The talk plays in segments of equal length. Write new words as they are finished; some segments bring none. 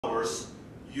course,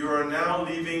 you are now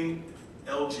leaving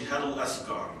al-jihad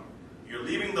al-asghar. You're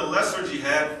leaving the lesser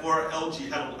jihad for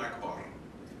al-jihad al-akbar,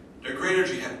 the greater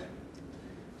jihad.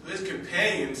 So his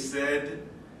companions said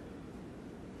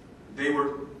they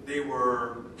were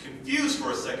confused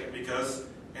for a second, because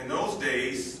in those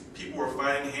days people were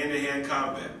fighting hand-to-hand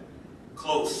combat,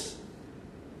 close.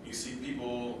 You see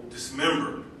people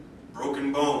dismembered,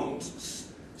 broken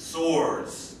bones,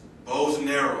 swords, bows and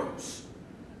arrows,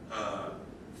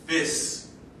 fists.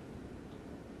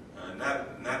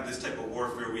 Not this type of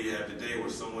warfare we have today, where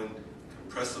someone can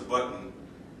press a button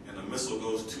and a missile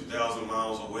goes 2,000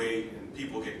 miles away and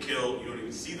people get killed. You don't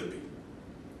even see the people.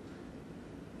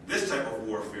 This type of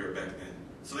warfare back then.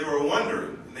 So they were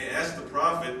wondering, and they asked the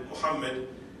Prophet Muhammad,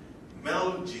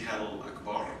 Mal Jihad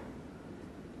al-Akbar.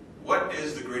 What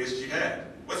is the greatest jihad?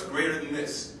 What's greater than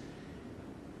this?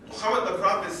 Muhammad the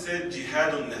Prophet said,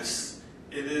 Jihad al-Nafs.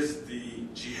 It is the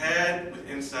jihad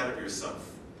within inside of yourself.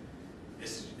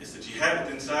 It's the jihad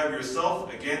within inside of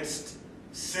yourself against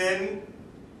sin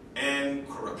and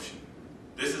corruption.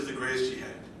 This is the greatest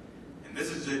jihad. And this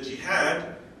is the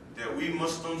jihad that we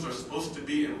Muslims are supposed to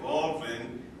be involved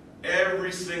in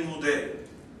every single day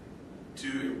to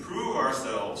improve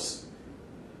ourselves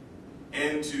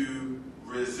and to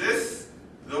resist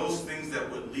those things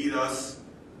that would lead us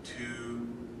to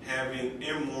having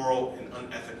immoral and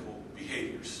unethical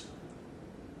behaviors.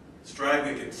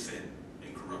 Striving against sin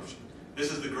and corruption. This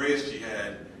is the greatest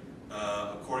jihad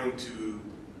according to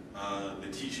the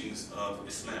teachings of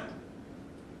Islam.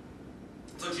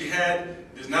 So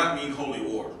jihad does not mean holy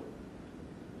war.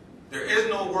 There is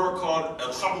no word called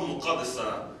al-Harb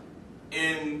al-Muqaddasa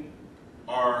in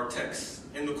our text.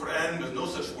 In the Quran, there's no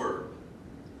such word.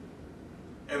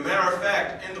 As a matter of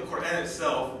fact, in the Quran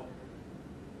itself,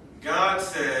 God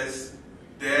says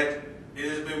that it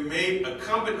has been made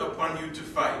incumbent upon you to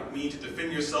fight, meaning to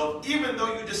defend yourself, even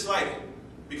though you dislike it,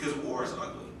 because war is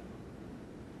ugly.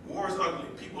 War is ugly.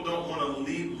 People don't want to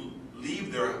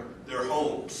leave their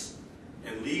homes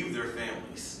and leave their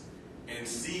families and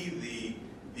see the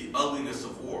ugliness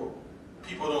of war.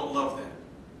 People don't love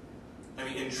that. I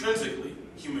mean, intrinsically,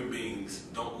 human beings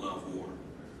don't love war.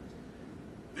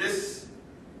 This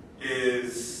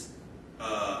is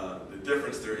the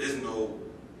difference. There is no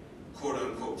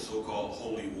quote-unquote so-called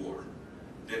holy war.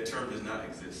 That term does not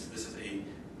exist. This is a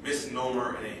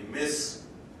misnomer and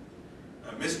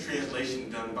a mistranslation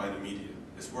done by the media.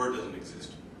 This word doesn't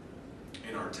exist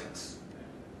in our text.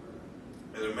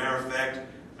 As a matter of fact,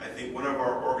 I think one of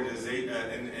our organizations,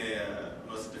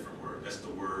 that's a different word. That's the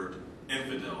word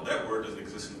infidel. That word doesn't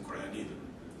exist in the Quran either.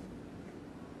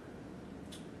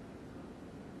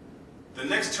 The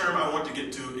next term I want to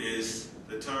get to is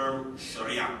the term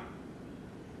Sharia.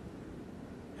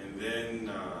 And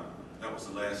then that was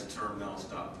the last term. Now I'll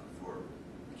stop for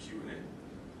Q&A.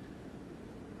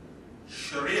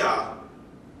 Sharia,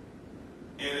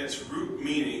 in its root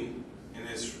meaning, in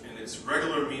its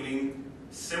regular meaning,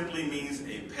 simply means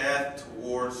a path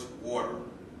towards water.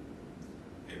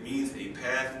 It means a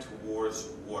path towards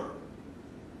water.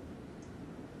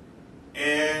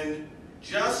 And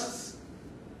just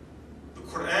the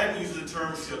Quran uses the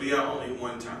term Sharia only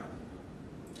one time.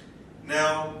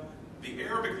 Now, the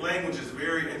Arabic language is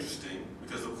very interesting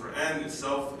because the Quran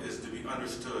itself is to be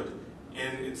understood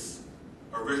in its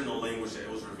original language that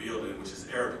it was revealed in, which is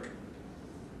Arabic.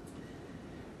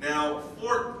 Now,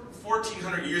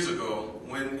 1,400 years ago,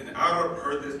 when an Arab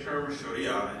heard this term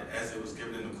Sharia as it was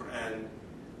given in the Quran,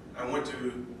 I want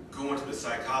to go into the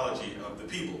psychology of the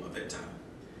people of that time.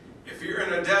 If you're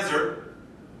in a desert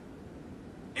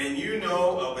and you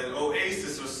know of an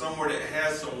oasis or somewhere that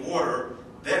has some water,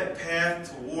 that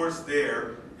path towards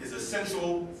there is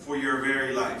essential for your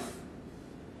very life.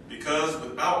 Because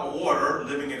without water,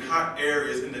 living in hot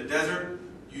areas in the desert,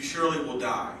 you surely will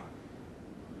die.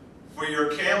 For your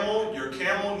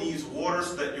camel needs water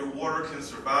so that your water can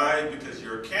survive, because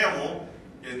your camel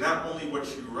is not only what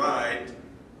you ride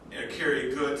and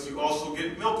carry goods, you also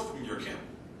get milk from your camel.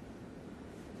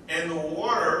 And the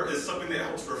water is something that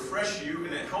helps refresh you,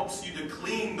 and it helps you to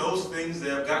clean those things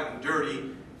that have gotten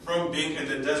dirty from being in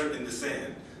the desert in the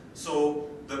sand. So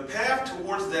the path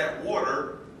towards that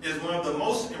water is one of the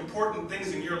most important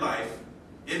things in your life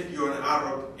if you're an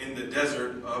Arab in the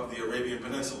desert of the Arabian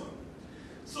Peninsula.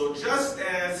 So just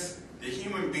as the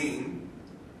human being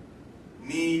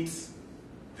needs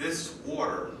this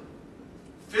water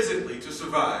physically to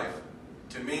survive,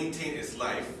 to maintain its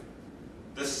life,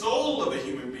 the soul of a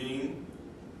human being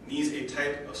needs a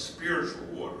type of spiritual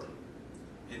water.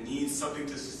 It needs something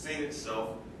to sustain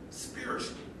itself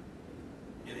spiritually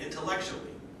and intellectually.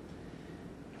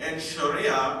 And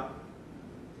Sharia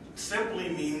simply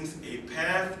means a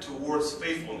path towards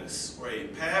faithfulness, or a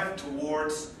path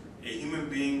towards a human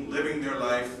being living their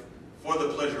life for the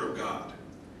pleasure of God.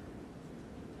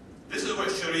 This is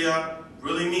what Sharia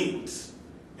really means,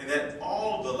 and that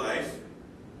all of the life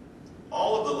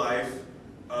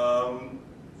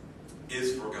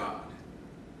is for God.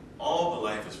 All of the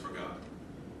life is for God.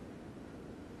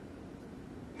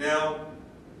 Now,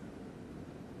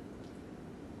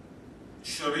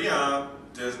 Sharia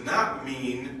does not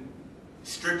mean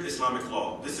strict Islamic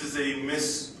law. This is a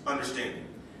misunderstanding.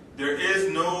 There is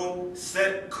no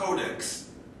set codex.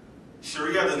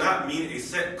 Sharia does not mean a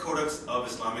set codex of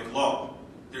Islamic law.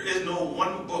 There is no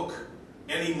one book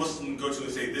any Muslim go to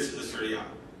and say, this is a Sharia.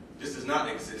 This does not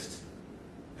exist.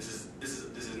 This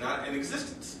is not in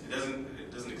existence. It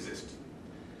doesn't exist.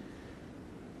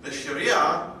 The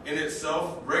Sharia in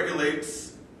itself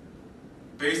regulates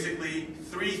basically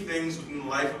 3 things within the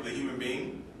life of the human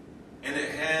being, and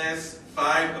it has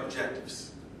 5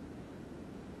 objectives.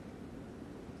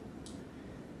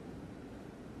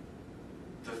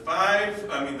 The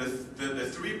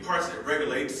 3 parts it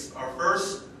regulates are,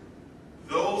 first,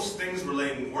 those things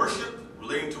relating to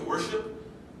worship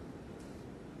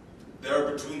that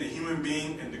are between the human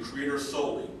being and the Creator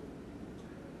solely,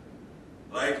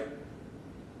 like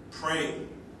praying,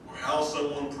 or how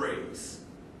someone prays,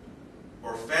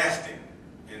 or fasting,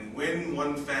 and when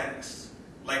one fasts.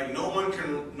 Like no one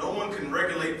can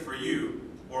regulate for you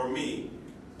or me,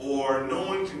 or no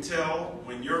one can tell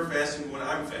when you're fasting when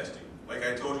I'm fasting. Like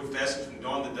I told you, fasting from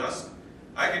dawn to dusk.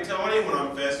 I can tell anyone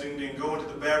I'm fasting, then go into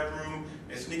the bathroom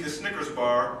and sneak a Snickers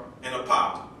bar and a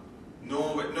pop. No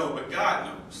one would know, but God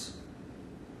knows.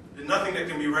 There's nothing that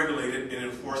can be regulated and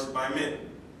enforced by men.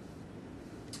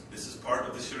 This is part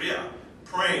of the Sharia.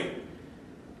 Praying.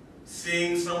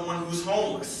 Seeing someone who's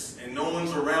homeless and no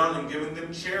one's around and giving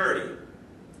them charity.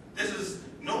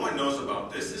 No one knows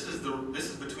about this. This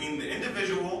is between the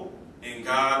individual and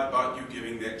God about you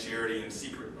giving that charity in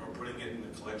secret or putting it in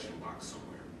the collection box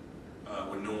somewhere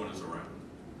when no one is around.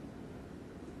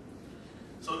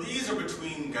 So these are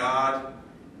between God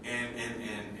and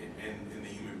the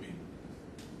human being.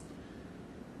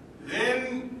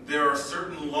 Then there are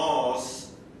certain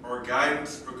laws or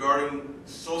guidance regarding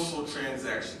social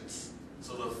transactions.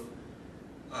 So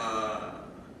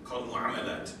called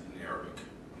mu'amalat in Arabic.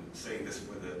 I'm saying this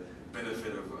for the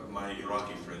benefit of my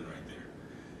Iraqi friend right there.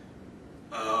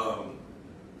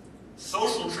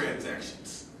 Social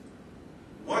transactions.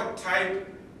 What type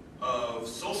of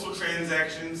social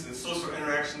transactions and social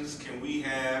interactions can we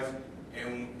have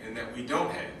and that we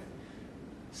don't have?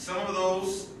 Some of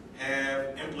those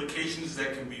have implications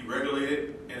that can be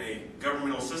regulated in a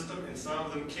governmental system, and some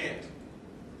of them can't.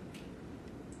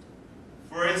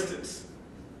 For instance,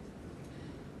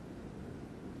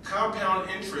 compound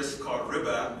interest, called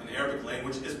riba in the Arabic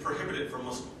language, is prohibited for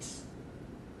Muslims.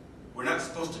 We're not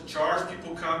supposed to charge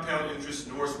people compound interest,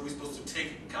 nor are we supposed to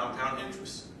take compound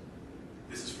interest.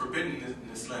 This is forbidden in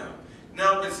Islam.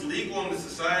 Now, if it's legal in the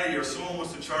society or someone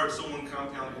wants to charge someone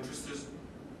compound interest, there's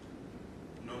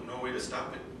no way to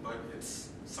stop it, but it's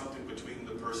something between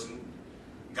the person.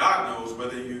 God knows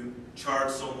whether you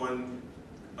charge someone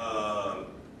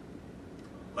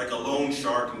like a loan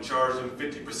shark and charge them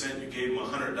 50%, you gave them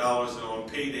 $100, and on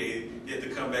payday, they have to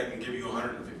come back and give you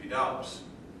 $150.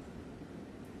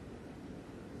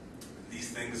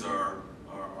 These things are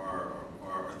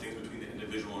things between the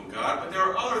individual and God, but there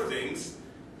are other things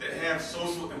that have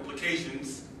social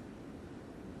implications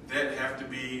that have to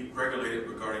be regulated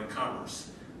regarding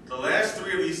commerce. The last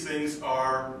 3 of these things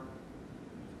are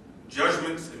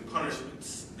judgments and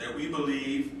punishments that we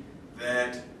believe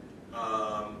that,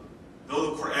 though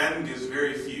the Quran gives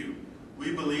very few,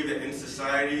 we believe that in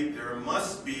society there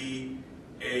must be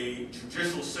a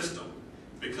judicial system,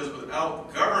 because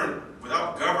without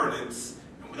governance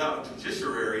and without a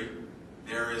judiciary,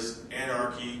 there is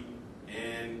anarchy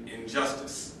and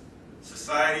injustice.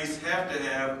 Societies have to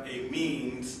have a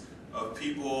means of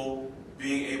people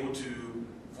being able to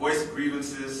voice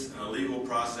grievances in a legal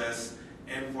process,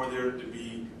 and for there to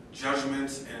be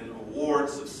judgments and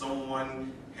awards if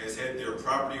someone has had their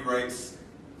property rights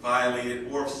violated,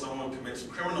 or if someone commits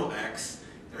criminal acts.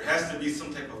 There has to be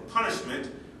some type of punishment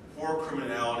for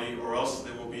criminality, or else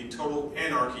there will be total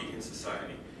anarchy in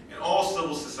society. And all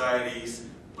civil societies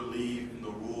believe in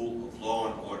the rule of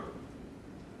law and order.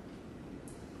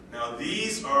 Now,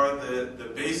 these are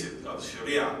the basics of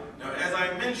Sharia. Now, as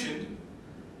I mentioned,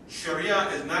 Sharia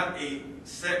is not a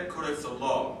set codex of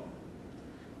law.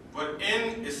 But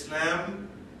in Islam,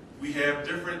 we have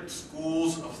different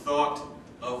schools of thought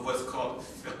of what's called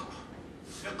fiqh.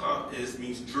 Fiqh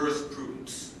means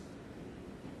jurisprudence.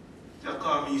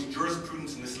 Fiqh means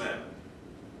jurisprudence in Islam.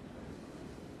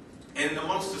 And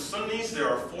amongst the Sunnis, there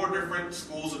are 4 different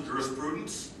schools of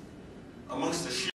jurisprudence. Amongst the